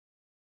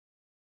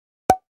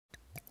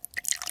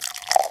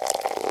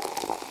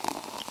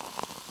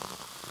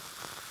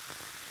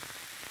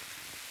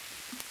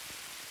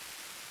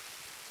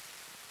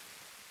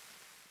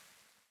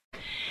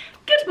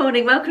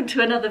morning, welcome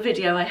to another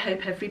video. I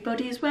hope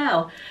everybody is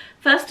well.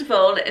 First of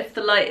all, if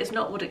the light is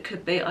not what it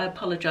could be, I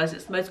apologise.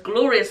 It's the most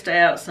glorious day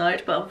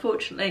outside, but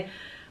unfortunately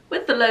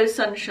with the low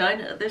sunshine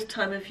at this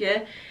time of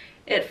year,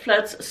 it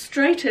floods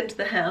straight into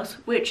the house,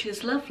 which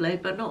is lovely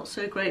but not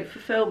so great for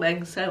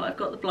filming. So I've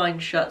got the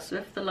blinds shut, so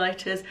if the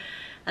light is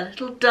a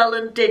little dull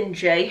and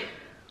dingy,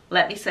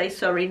 let me say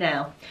sorry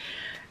now.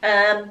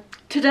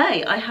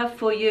 Today I have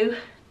for you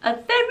a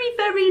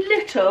very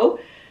little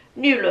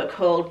new look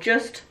haul,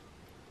 just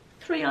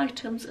 3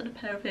 items and a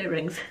pair of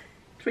earrings.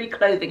 3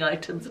 clothing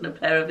items and a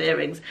pair of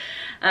earrings.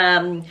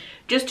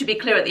 Just to be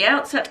clear at the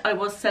outset, I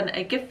was sent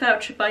a gift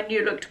voucher by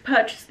New Look to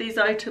purchase these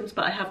items,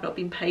 but I have not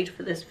been paid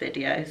for this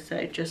video,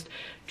 so just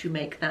to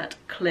make that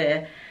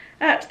clear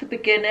at the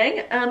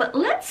beginning.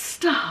 Let's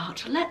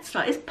start.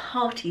 It's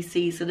party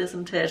season,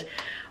 isn't it?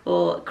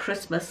 Or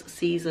Christmas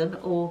season,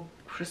 or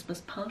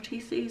Christmas party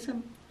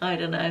season? I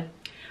don't know.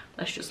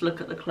 Let's just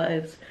look at the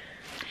clothes.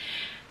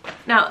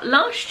 Now,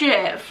 last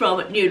year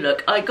from New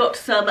Look, I got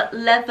some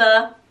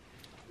leather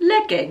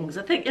leggings.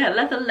 I think, yeah,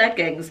 leather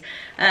leggings.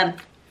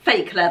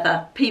 Fake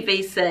leather,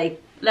 PVC,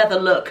 leather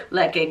look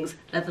leggings.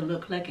 Leather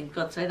look leggings,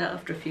 God, say that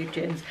after a few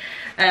gins.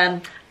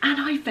 And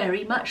I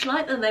very much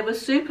liked them. They were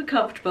super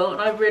comfortable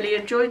and I really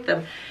enjoyed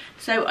them.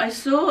 So I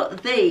saw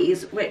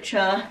these, which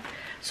are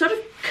sort of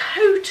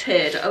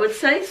coated, I would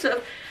say, sort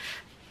of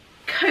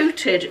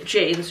coated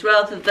jeans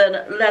rather than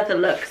leather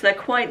looks. They're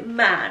quite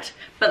matte,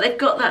 but they've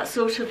got that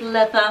sort of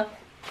leather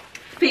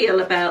feel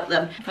about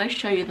them. If I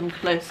show you them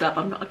close up,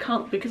 I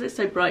can't, because it's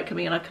so bright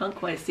coming in, I can't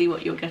quite see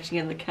what you're getting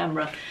in the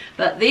camera.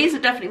 But these are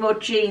definitely more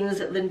jeans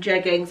than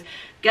jeggings.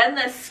 Again,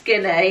 they're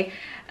skinny.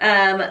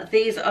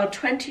 These are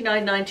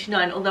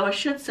 £29.99, although I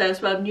should say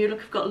as well, New Look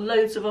have got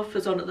loads of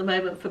offers on at the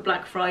moment for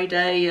Black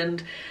Friday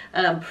and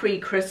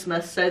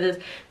pre-Christmas. So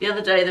the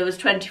other day there was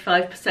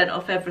 25%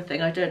 off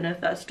everything. I don't know if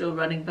that's still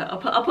running, but I'll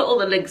put all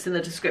the links in the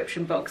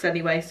description box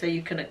anyway, so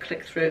you can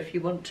click through if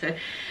you want to.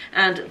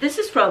 And this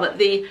is from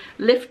the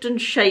Lift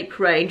and Shape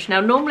range. Now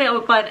normally I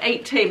would buy an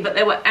 18, but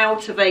they were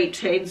out of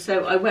 18,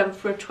 so I went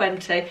for a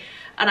 20.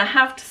 And I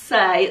have to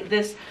say,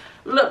 this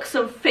looks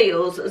and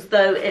feels as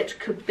though it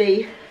could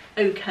be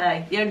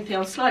okay. The only thing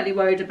I'm slightly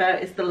worried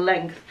about is the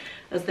length,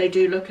 as they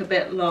do look a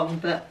bit long,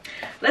 but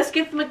let's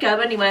give them a go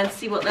anyway and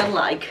see what they're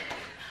like.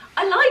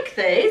 I like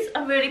these.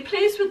 I'm really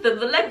pleased with them.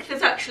 The length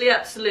is actually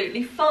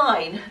absolutely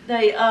fine.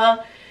 They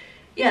are,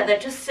 yeah, they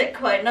just sit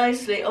quite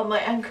nicely on my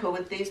ankle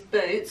with these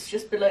boots,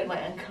 just below my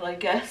ankle, I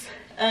guess.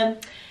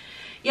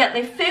 Yeah,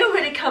 they feel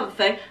really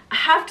comfy. I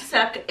have to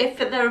say, if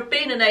there had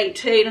been an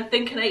 18, I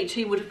think an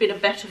 18 would have been a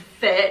better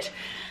fit.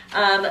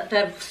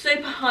 They're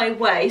super high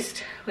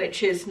waist,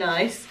 which is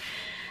nice.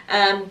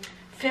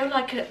 Feel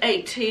like an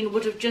 18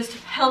 would have just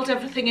held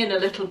everything in a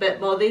little bit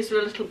more. These are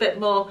a little bit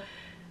more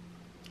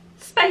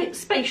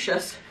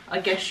spacious, I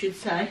guess you'd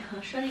say.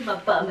 I'll show you my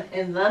bum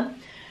in them.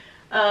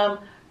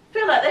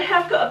 Feel like they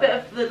have got a bit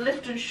of the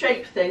lift and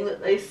shape thing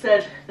that they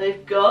said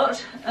they've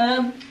got.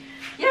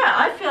 Yeah,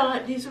 I feel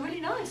like these are really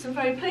nice. I'm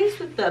very pleased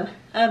with them.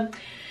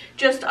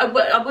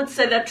 I would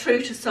say they're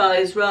true to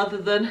size rather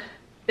than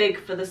big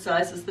for the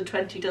size, as the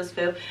 20 does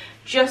feel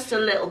just a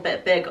little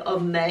bit big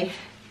on me.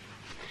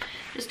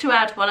 Just to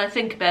add, while I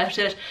think about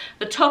it,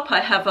 the top I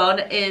have on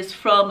is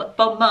from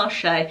Bon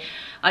Marché.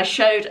 I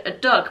showed a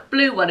dark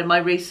blue one in my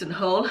recent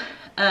haul,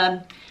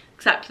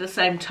 exactly the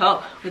same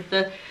top with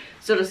the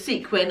sort of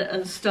sequin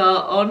and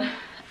star on.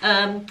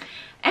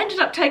 Ended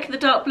up taking the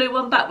dark blue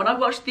one back. When I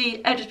watched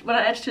when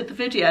I edited the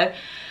video,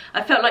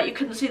 I felt like you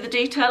couldn't see the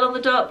detail on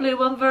the dark blue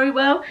one very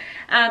well,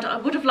 and I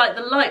would have liked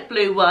the light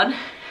blue one.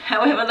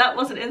 However, that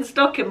wasn't in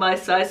stock in my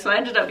size, so I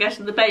ended up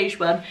getting the beige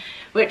one,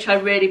 which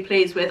I'm really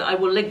pleased with. I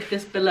will link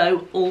this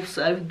below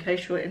also, in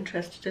case you're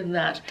interested in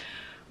that.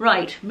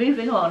 Right,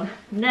 moving on.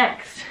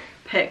 Next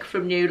pick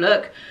from New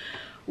Look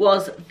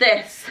was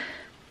this,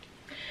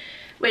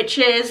 which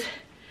is,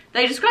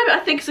 they describe it, I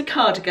think, as a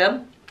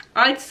cardigan.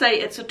 I'd say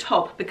it's a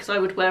top because I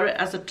would wear it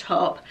as a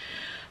top.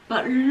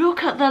 But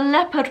look at the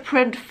leopard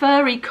print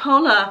furry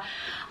collar.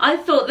 I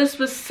thought this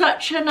was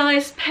such a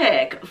nice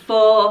pick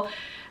for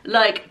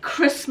like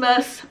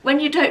Christmas, when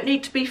you don't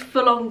need to be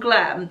full on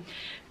glam,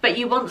 but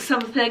you want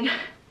something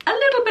a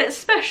little bit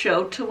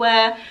special to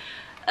wear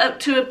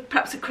to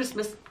perhaps a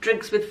Christmas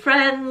drinks with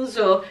friends,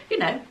 or, you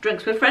know,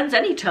 drinks with friends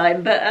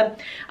anytime.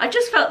 But I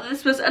just felt that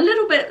this was a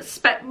little bit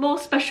more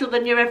special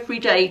than your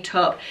everyday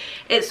top.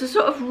 It's a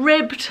sort of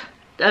ribbed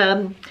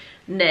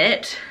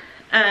knit,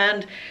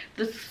 and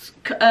the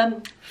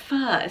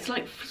fur, it's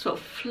like sort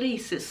of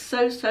fleece. It's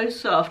so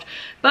soft.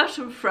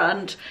 Button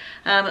front,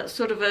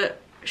 sort of a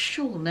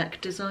shawl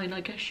neck design, I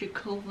guess you'd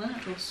call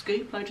that, or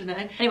scoop, I don't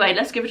know. Anyway,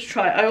 let's give it a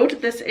try. I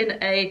ordered this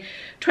in a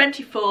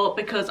 24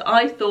 because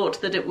I thought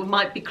that it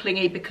might be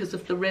clingy because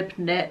of the ribbed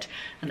knit,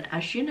 and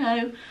as you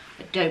know,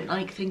 I don't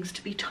like things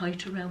to be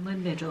tight around my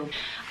middle.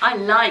 I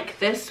like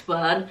this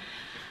one.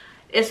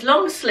 It's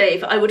long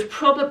sleeve. I would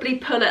probably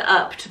pull it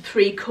up to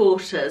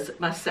 3/4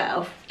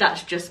 myself.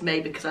 That's just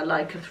me because I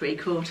like a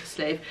 3/4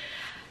 sleeve.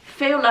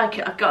 feel like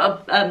I've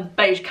got a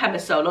beige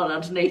camisole on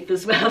underneath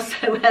as well,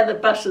 so where the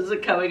buttons are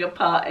coming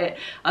apart,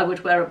 I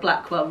would wear a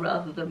black one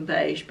rather than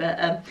beige.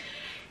 But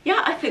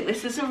yeah, I think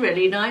this is a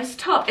really nice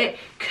top. It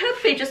could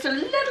be just a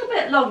little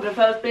bit longer if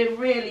I was being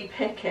really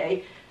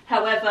picky.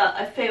 However,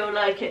 I feel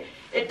like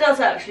it does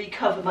actually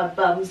cover my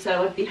bum,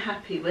 so I'd be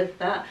happy with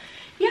that.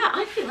 Yeah,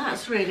 I think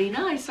that's really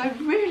nice. I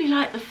really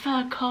like the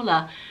fur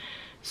collar.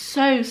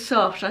 So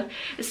soft.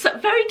 It's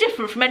very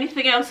different from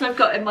anything else I've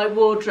got in my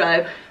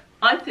wardrobe.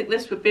 I think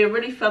this would be a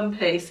really fun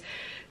piece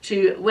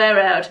to wear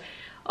out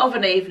of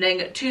an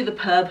evening to the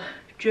pub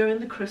during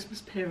the Christmas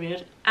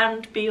period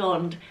and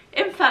beyond.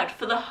 In fact,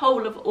 for the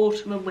whole of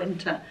autumn and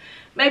winter.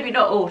 Maybe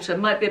not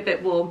autumn, might be a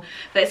bit warm,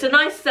 but it's a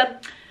nice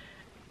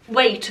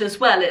weight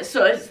as well. It's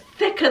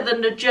thicker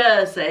than the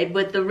jersey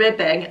with the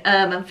ribbing,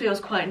 and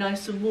feels quite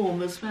nice and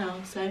warm as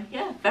well. So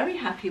yeah, very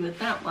happy with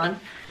that one.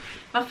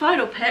 My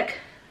final pick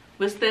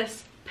was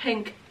this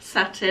pink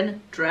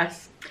satin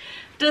dress.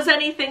 Does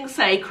anything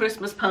say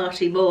Christmas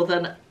party more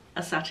than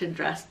a satin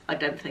dress? I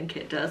don't think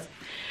it does.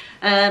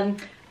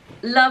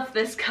 Love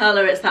this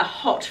colour. It's that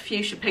hot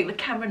fuchsia pink. The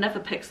camera never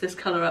picks this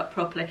colour up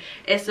properly.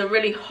 It's a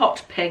really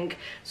hot pink,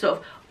 sort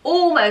of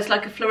almost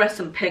like a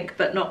fluorescent pink,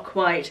 but not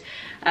quite.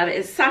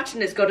 It's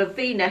satin, it's got a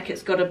V-neck,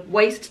 it's got a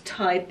waist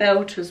tie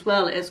belt as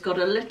well. It's got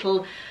a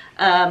little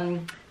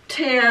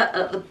tier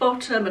at the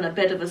bottom and a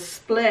bit of a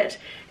split.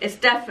 It's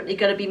definitely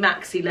going to be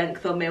maxi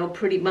length on me, or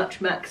pretty much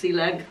maxi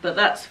length, but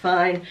that's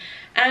fine.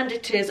 And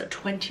it is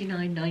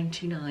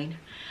 $29.99.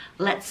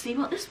 Let's see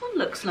what this one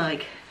looks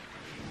like.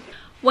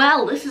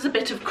 Well, this is a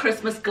bit of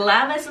Christmas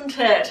glam, isn't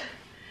it?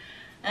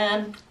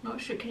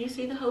 Not sure, can you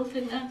see the whole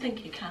thing there? I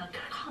think you can. I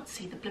can't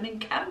see the blooming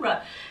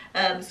camera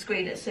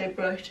screen, it's so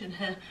bright in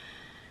here.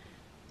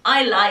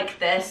 I like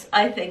this.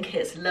 I think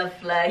it's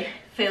lovely.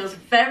 Feels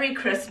very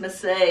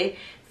Christmassy,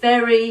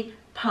 very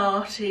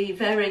party,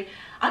 very...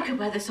 I could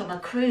wear this on my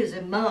cruise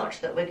in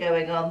March that we're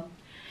going on.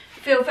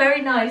 Feel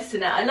very nice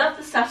in it. I love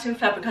the satin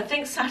fabric. I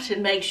think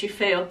satin makes you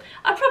feel...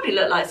 I probably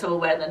look like someone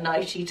wearing a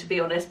nightie, to be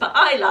honest, but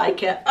I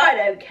like it. I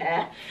don't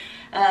care.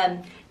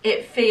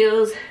 It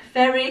feels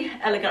very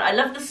elegant. I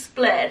love the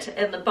split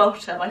in the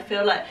bottom. I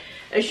feel like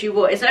as you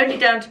walk, it's only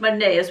down to my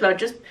knee as well.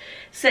 Just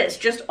sits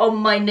just on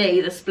my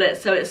knee, the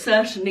split, so it's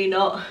certainly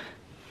not,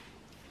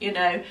 you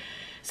know,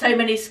 so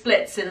many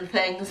splits in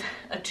things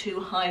are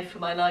too high for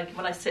my liking.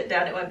 When I sit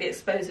down, it won't be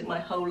exposing my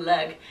whole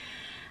leg.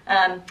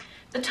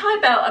 The tie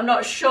belt I'm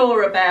not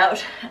sure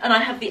about, and I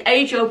have the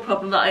age-old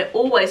problem that I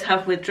always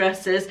have with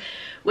dresses,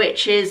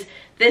 which is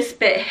this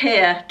bit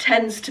here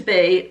tends to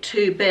be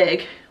too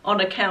big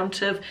on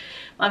account of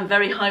I'm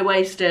very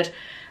high-waisted.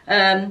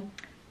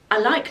 I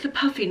like the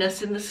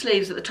puffiness in the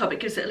sleeves at the top. It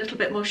gives it a little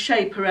bit more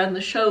shape around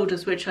the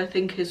shoulders, which I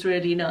think is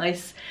really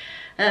nice.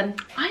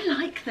 I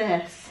like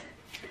this.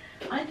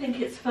 I think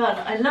it's fun.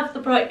 I love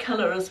the bright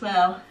colour as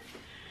well.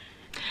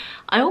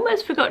 I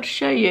almost forgot to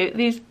show you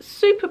these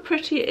super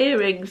pretty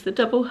earrings, the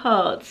double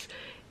hearts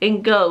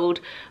in gold,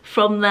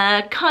 from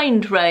their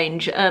Kind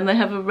range. They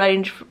have a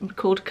range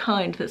called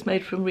Kind that's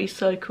made from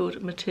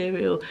recycled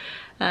material,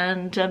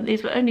 and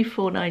these were only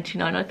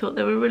 $4.99. I thought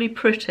they were really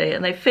pretty,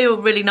 and they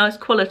feel really nice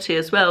quality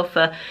as well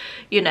for,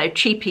 you know,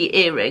 cheapy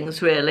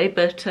earrings really,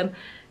 but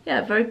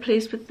yeah, very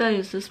pleased with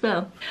those as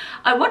well.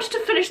 I wanted to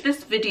finish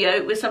this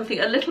video with something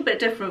a little bit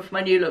different from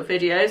my new look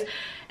videos.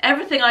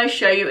 Everything I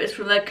show you is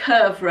from their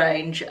Curve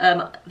range.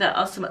 There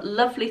are some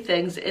lovely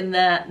things in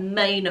their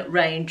main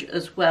range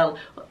as well.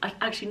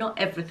 Actually, not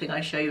everything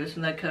I show you is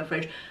from their Curve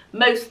range.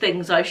 Most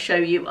things I show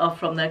you are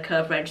from their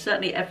Curve range.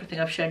 Certainly everything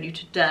I've shown you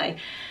today.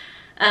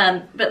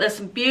 But there's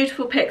some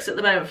beautiful pics at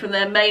the moment from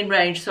their main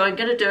range, so I'm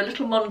going to do a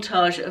little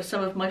montage of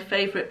some of my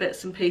favourite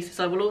bits and pieces.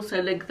 I will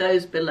also link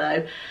those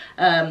below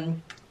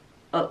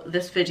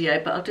this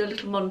video, but I'll do a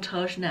little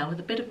montage now with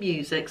a bit of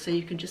music so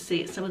you can just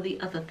see some of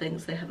the other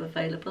things they have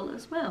available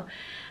as well.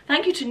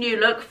 Thank you to New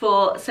Look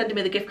for sending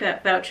me the gift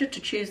voucher to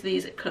choose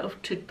these,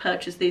 to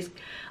purchase these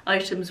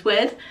items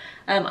with.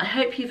 I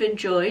hope you've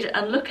enjoyed,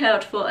 and look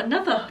out for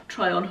another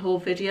try on haul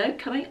video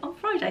coming on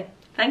Friday.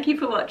 Thank you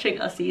for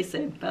watching. I'll see you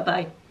soon. Bye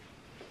bye.